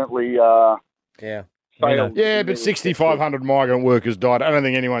they've certainly failed. Yeah, but 6,500 migrant workers died. I don't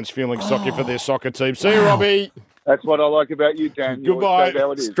think anyone's feeling sorry for their soccer team. See you, Robbie. That's what I like about you, Dan. Goodbye.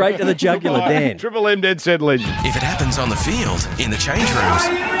 Straight to the jugular, Dan. Triple M Dead Set Legend. If it happens on the field, in the change rooms,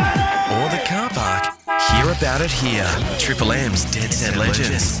 or the car park, hear about it here. Triple M's Dead Set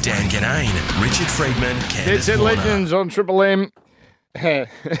Legends. Dan Ganane, Richard Friedman, Candace Dead Set Warner. Legends on Triple M.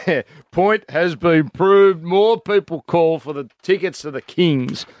 Point has been proved. More people call for the tickets to the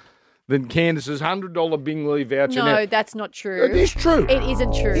Kings than Candace's $100 Bingley voucher. No, Now, that's not true. it is true. It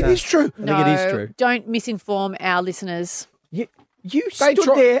isn't true. It is true. No, I think it is true. Don't misinform our listeners. You stood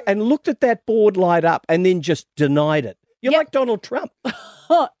there and looked at that board light up and then just denied it. You're like Donald Trump.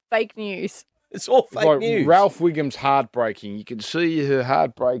 Fake news. It's all fake news. Ralph Wiggum's heartbreaking. You can see her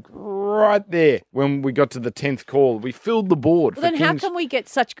heartbreak right there when we got to the 10th call. We filled the board. Well, then how can we get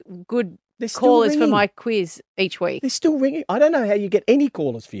such good still callers for ringing. my quiz each week? They're still ringing. I don't know how you get any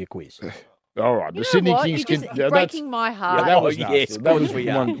callers for your quiz. All right, You the know Sydney what? Kings You're just breaking my heart. that was nasty. yes, That was good we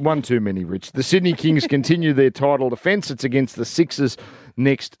are. one too many, Rich. The Sydney Kings continue their title defence. It's against the Sixers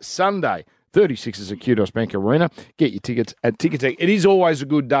next Sunday. 36ers at Kudos Bank Arena. Get your tickets at Ticketek. It is always a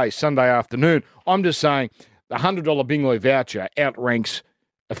good day, Sunday afternoon. I'm just saying the $100 Bingley voucher outranks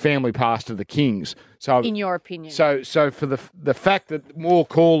a family pass to the Kings. So, in your opinion. So for the fact that more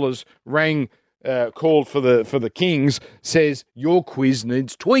callers called for the Kings says your quiz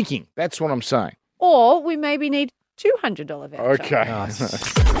needs tweaking. That's what I'm saying. Or we maybe need $200 voucher. Okay.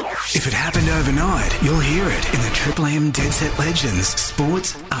 If it happened overnight, you'll hear it in the Triple M Dead Set Legends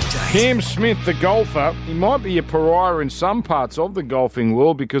Sports Update. Cam Smith, the golfer, he might be a pariah in some parts of the golfing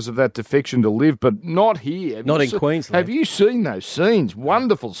world because of that defection to live, but not here. Not in Queensland. Have you seen those scenes?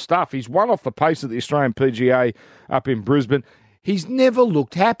 Wonderful stuff. He's one off the pace of the Australian PGA up in Brisbane. He's never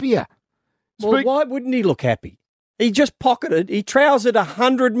looked happier. Well, why wouldn't he look happy? He just pocketed. He trousered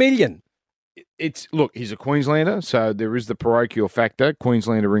 $100 million. Look, he's a Queenslander, so there is the parochial factor.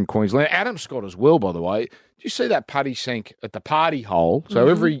 Queenslander in Queensland. Adam Scott as well, by the way. Did you see that putty sink at the party hole? So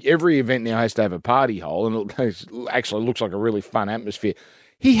every event now has to have a party hole, and it actually looks like a really fun atmosphere.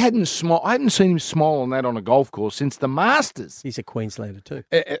 He hadn't smiled. I hadn't seen him smile on that on a golf course since the Masters. He's a Queenslander too.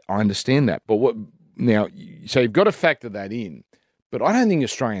 I understand that, but so you've got to factor that in. But I don't think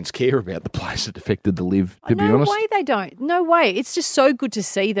Australians care about the players that defected to live, to be honest. No way they don't. No way. It's just so good to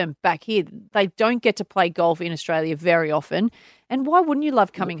see them back here. They don't get to play golf in Australia very often. And why wouldn't you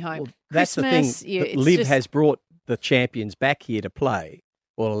love coming home? Well, that's Christmas, the thing. Liv has brought the champions back here to play,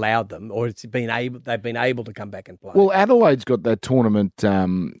 or allowed them, or they've been able to come back and play. Well, Adelaide's got that tournament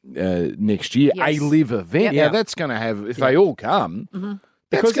next year, Yes. a live event. Yep. Now, that's going to have, if they all come,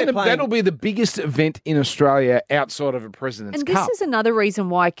 that'll be the biggest event in Australia outside of a President's And Cup. this is another reason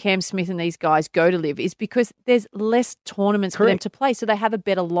why Cam Smith and these guys go to live is because there's less tournaments for them Correct. to play, so they have a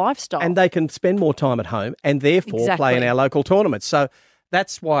better lifestyle. and they can spend more time at home and therefore play in our local tournaments. So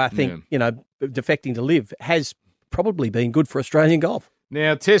that's why I think, defecting to live has probably been good for Australian golf.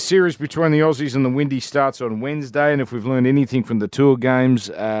 Now, Test series between the Aussies and the Windies starts on Wednesday, and if we've learned anything from the tour games,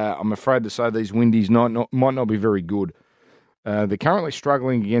 I'm afraid to say these Windies might not be very good. They're currently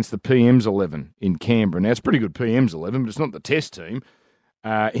struggling against the PM's 11 in Canberra. Now, it's pretty good PM's 11, but it's not the Test team.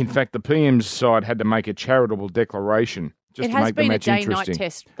 In fact, the PM's side had to make a charitable declaration just to make the match interesting. It has been a day-night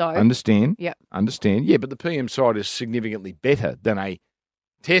test, though. Understand? Yep. Understand. Yeah, but the PM side is significantly better than a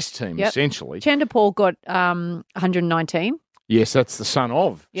Test team, Yep. essentially. Chanderpaul got 119. Yes, that's the son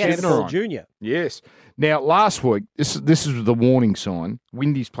of Yes. Chanderpaul Chanderpaul. Jr. Yes. Now, last week, this is the warning sign.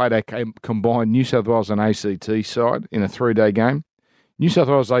 Windies played a combined New South Wales and ACT side in a 3-day game. New South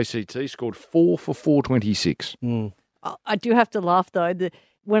Wales ACT scored 4 for 426. I do have to laugh, though.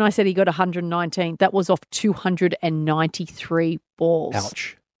 When I said he got 119, that was off 293 balls.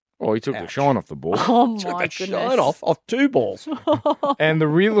 Ouch. Oh, he took the shine off the ball. Oh, Took my the goodness. shine off 2 balls. And the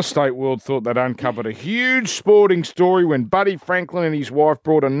real estate world thought they'd uncovered a huge sporting story when Buddy Franklin and his wife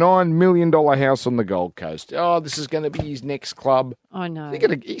bought a $9 million house on the Gold Coast. Oh, this is going to be his next club. I know.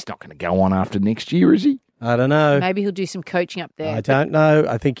 He's not going to go on after next year, is he? I don't know. Maybe he'll do some coaching up there. I don't know.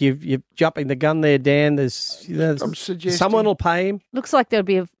 I think you're jumping the gun there, Dan. There's I'm suggesting someone will pay him. Looks like there'll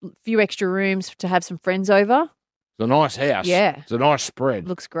be a few extra rooms to have some friends over. It's a nice house. Yeah. It's a nice spread.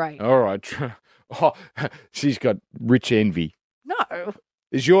 Looks great. All right. Oh, she's got rich envy. No,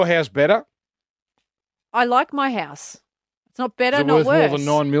 Is your house better? I like my house. It's not better, Is it not worth worse.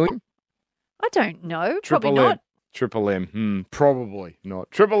 more than $9 million? I don't know. Triple Probably M. not. Triple M. Probably not.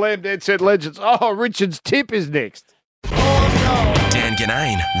 Triple M, Dead Set Legends. Oh, Richard's tip is next. Dan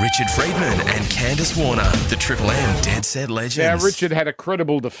Ganane, Richard Friedman, and Candace Warner, the Triple M Dead Set Legends. Now, Richard had a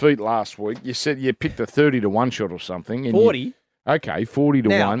credible defeat last week. You said you picked a 30 to 1 shot or something. and 40? Okay, 40 to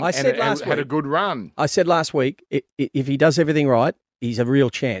Now, 1. I said and last had a week- good run. I said last week, if he does everything right, he's a real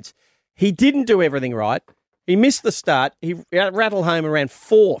chance. He didn't do everything right. He missed the start. He rattled home around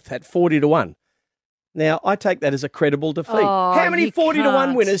 4th at 40 to 1. Now, I take that as a credible defeat. Oh, How many you 40 to 1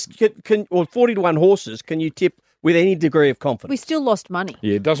 can't. winners or 40 to 1 horses can you tip with any degree of confidence? We still lost money.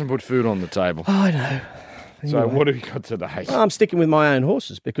 Yeah, it doesn't put food on the table. I know. So what have you got today? I'm sticking with my own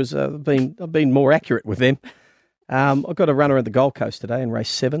horses because I've been more accurate with them. I've got a runner at the Gold Coast today in race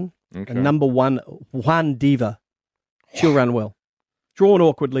 7. Okay. And number 1, Juan Diva. She'll run well. Drawn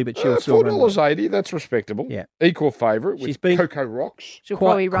awkwardly, but she'll still run well. $4.80, that's respectable. Yeah. Equal favourite with She's been Coco Rocks. She'll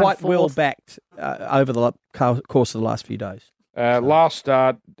probably run Quite well fourth. backed over the course of the last few days. Last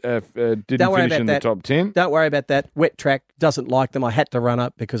start didn't Don't worry finish about in the that. top 10. Don't worry about that. Wet track doesn't like them. I had to run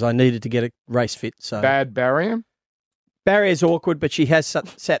up because I needed to get a race fit. So Bad barrier. barrier's awkward, but she has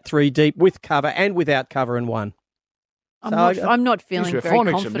sat 3 deep with cover and without cover and won. I'm not feeling We're very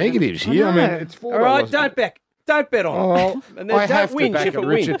finding confident. some negatives here. I mean, know. it's $4. All right, don't bet on Oh, it. And then I don't have to whinge back if it, it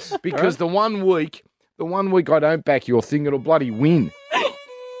Richard, wins. because the one week I don't back your thing, it'll bloody win.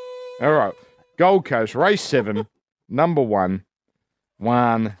 All right, Gold Coast, race 7, number 1,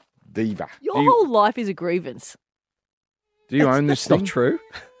 Juan Diva. Your whole life is a grievance. Do you own this That's thing? not true.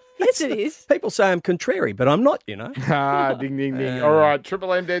 Yes, it is. People say I'm contrary, but I'm not, you know. Ah, ding, ding, ding. All right,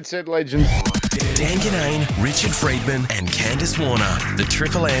 Triple M Dead Set Legends. Dan Ganane, Richard Friedman, and Candace Warner, the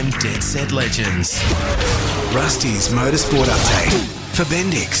Triple M Dead Set Legends. Rusty's Motorsport Update. For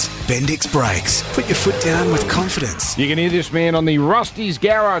Bendix, Bendix Brakes. Put your foot down with confidence. You can hear this man on the Rusty's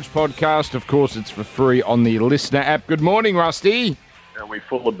Garage podcast. Of course, it's for free on the Listener app. Good morning, Rusty. Are we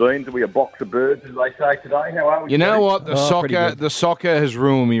full of beans? Are we a box of birds, as they say today? How are we? You know today? what? pretty good. The soccer has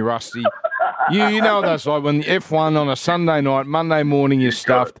ruined me, Rusty. you know what that's like when the F1 on a Sunday night, Monday morning is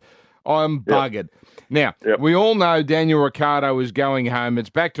stuffed. I'm buggered. Now, we all know Daniel Ricciardo is going home. It's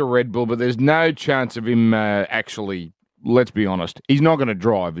back to Red Bull, but there's no chance of him actually, let's be honest, he's not going to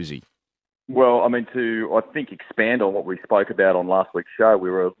drive, is he? Well, I mean, I think, expand on what we spoke about on last week's show, we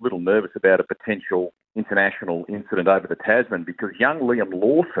were a little nervous about a potential international incident over the Tasman because young Liam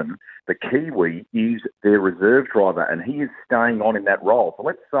Lawson, the Kiwi, is their reserve driver and he is staying on in that role. So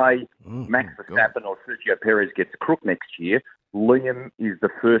let's say Max Verstappen or Sergio Perez gets crook next year, Liam is the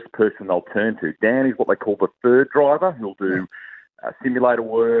first person they'll turn to. Dan is what they call the third driver. He'll do simulator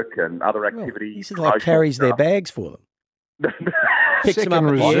work and other activities. He's like carries their bags for them. Picks them up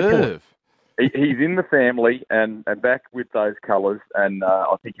at the airport. He's in the family and back with those colours, and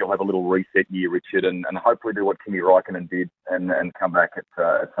I think he'll have a little reset year, Richard, and hopefully do what Kimi Räikkönen did and come back at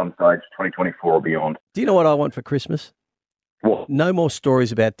some stage, 2024 or beyond. Do you know what I want for Christmas? What? No more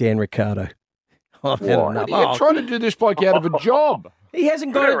stories about Dan Ricciardo. I've had enough. You're trying to do this bloke out of a job. He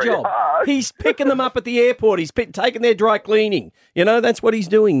hasn't got Very a job. hard. He's picking them up at the airport. He's taking their dry cleaning. You know, that's what he's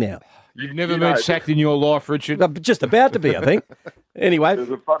doing now. You've never been sacked in your life, Richard. Just about to be, I think. Anyway. There's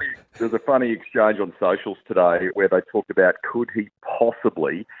a funny exchange on socials today where they talked about could he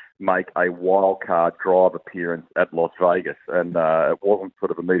possibly make a wild card drive appearance at Las Vegas, and it wasn't sort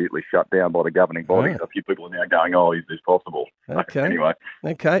of immediately shut down by the governing body. Oh. A few people are now going, "Oh, is this possible?" Okay. Anyway,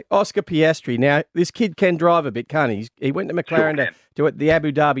 Okay. Oscar Piastri. Now, this kid can drive a bit, can't he? He went to McLaren to the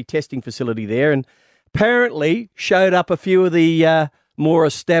Abu Dhabi testing facility there and apparently showed up a few of the more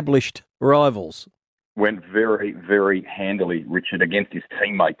established rivals. went very, very handily, Richard, against his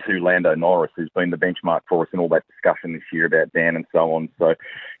teammate too, Lando Norris, who's been the benchmark for us in all that discussion this year about Dan and so on. So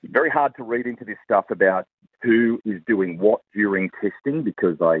very hard to read into this stuff about who is doing what during testing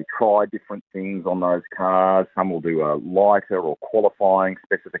because they try different things on those cars. Some will do a lighter or qualifying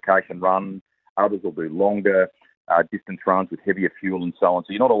specification run. Others will do longer distance runs with heavier fuel and so on. So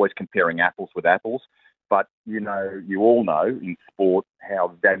you're not always comparing apples with apples. But, you all know in sport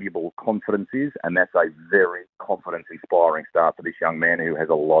how valuable confidence is, and that's a very confidence-inspiring start for this young man who has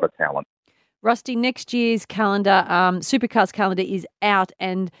a lot of talent. Rusty, next year's calendar, Supercars calendar is out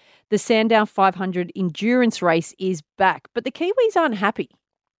and the Sandown 500 endurance race is back. But the Kiwis aren't happy.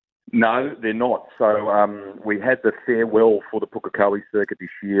 No, they're not. So we had the farewell for the Pukekohe circuit this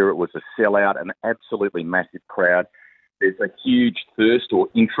year. It was a sellout, an absolutely massive crowd. There's a huge thirst or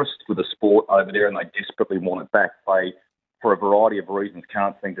interest for the sport over there, and they desperately want it back. They, for a variety of reasons,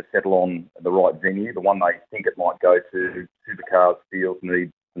 can't seem to settle on the right venue. The one they think it might go to, Supercars fields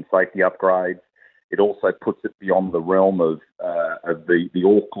need some safety upgrades. It also puts it beyond the realm of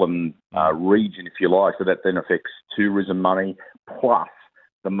the Auckland region, if you like, so that then affects tourism money. Plus,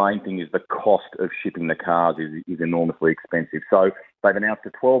 the main thing is the cost of shipping the cars is enormously expensive. So they've announced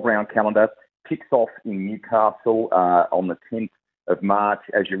a 12-round calendar. Kicks off in Newcastle on the 10th of March.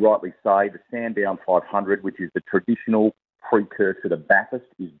 As you rightly say, the Sandown 500, which is the traditional precursor to Bathurst,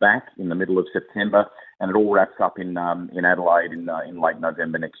 is back in the middle of September, and it all wraps up in Adelaide in late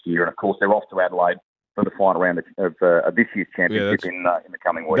November next year. And, of course, they're off to Adelaide for the final round of this year's championship in the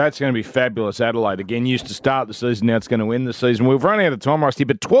coming week. That's going to be fabulous. Adelaide, again, used to start the season, now it's going to end the season. We've run out of time, Rusty,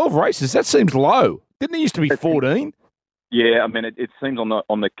 but 12 races, that seems low. Didn't it used to be 14? Yeah, I mean, it seems on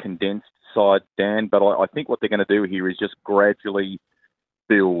the condensed side, Dan, but I think what they're going to do here is just gradually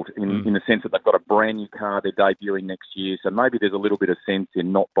build in the sense that they've got a brand new car they're debuting next year, so maybe there's a little bit of sense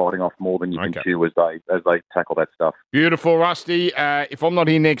in not biting off more than you can chew as they tackle that stuff. Beautiful, Rusty. If I'm not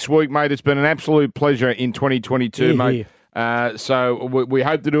here next week, mate, it's been an absolute pleasure in 2022, mate. So we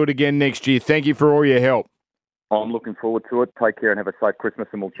hope to do it again next year. Thank you for all your help. I'm looking forward to it. Take care and have a safe Christmas,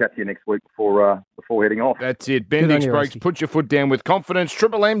 and we'll chat to you next week before heading off. That's it. Bendix Brakes, put your foot down with confidence.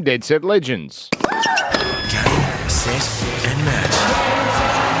 Triple M, Dead Set Legends. Game, set, and match.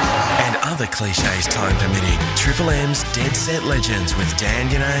 And other cliches time permitting. Triple M's Dead Set Legends with Dan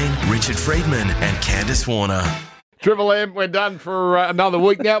Ganane, Richard Friedman, and Candice Warner. Triple M, we're done for another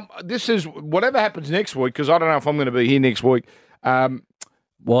week. Now, this is whatever happens next week, because I don't know if I'm going to be here next week.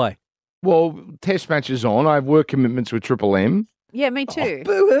 Why? Well, test matches on. I have work commitments with Triple M. Yeah, me too.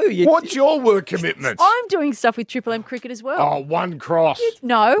 Boo-hoo. What's your work commitments? I'm doing stuff with Triple M cricket as well. Oh, one cross.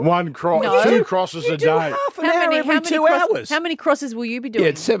 No. One cross. No. 2 crosses a day. Half an hour every 2 hours. How many crosses will you be doing? Yeah,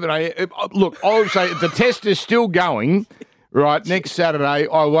 it's 7 a.m. Look, I would say the test is still going. Right, next Saturday,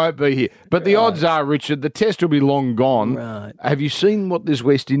 I won't be here. But the odds are, Richard, the test will be long gone. Right. Have you seen what this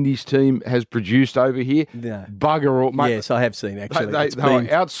West Indies team has produced over here? No. Bugger all, mate. Yes, I have seen, actually. They were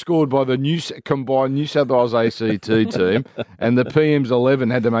outscored by the combined New South Wales ACT team, and the PM's 11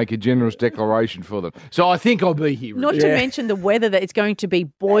 had to make a generous declaration for them. So I think I'll be here. Not to mention the weather that it's going to be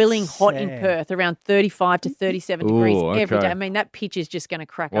boiling hot in Perth, around 35 to 37 degrees every day. I mean, that pitch is just going to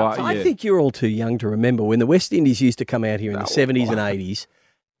crack up. I think you're all too young to remember when the West Indies used to come out here in the 70s and 80s.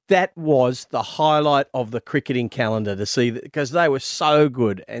 That was the highlight of the cricketing calendar to see, because they were so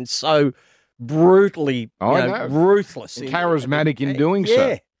good and so brutally ruthless. And charismatic in doing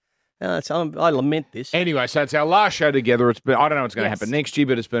so. I lament this. Anyway, so it's our last show together. It's been, I don't know what's going to happen next year,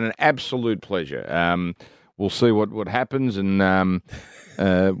 but it's been an absolute pleasure. We'll see what happens. And,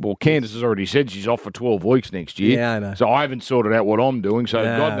 well, Candice has already said she's off for 12 weeks next year. Yeah, I know. So I haven't sorted out what I'm doing, so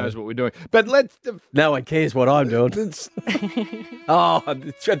God knows what we're doing. But no one cares what I'm doing. It's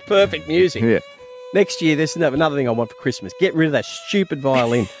perfect music. Yeah. Next year, there's another thing I want for Christmas. Get rid of that stupid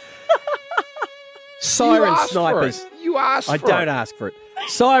violin. Siren snipers. You asked for it. I don't ask for it.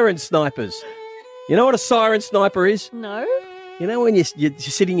 Siren snipers. You know what a siren sniper is? No. You know when you're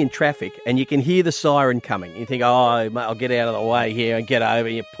sitting in traffic and you can hear the siren coming. You think, oh, mate, I'll get out of the way here and get over.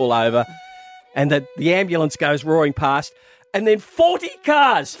 You pull over. And the ambulance goes roaring past. And then 40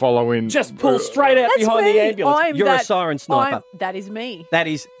 cars follow in. Just pull straight out behind the ambulance. You're a siren sniper. That is me. That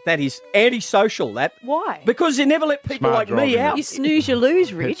is antisocial. Why? Because you never let people like me out. You snooze, you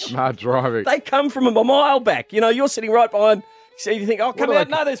lose, Rich. Smart driving. They come from a mile back. You know, you're sitting right behind. So you think, oh, come out.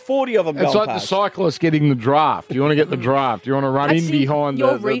 No, there's 40 of them. It's like past. the cyclist getting the draft. You want to get the draft. You want to run in behind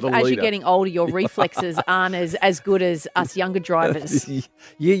the leader. As you're getting older, your reflexes aren't as good as us younger drivers.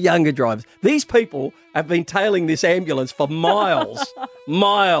 You younger drivers. These people have been tailing this ambulance for miles.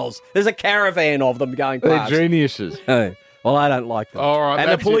 Miles. There's a caravan of them going past. They're geniuses. Oh. Well, I don't like them. All right, and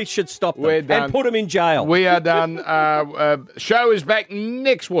the that's police it. should stop them We're done. and put them in jail. We are done. Show is back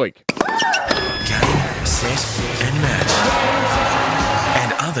next week. Game, set, and match.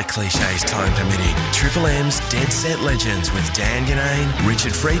 And other cliches time permitting. Triple M's Dead Set Legends with Dan Ganane,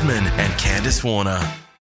 Richard Friedman, and Candice Warner.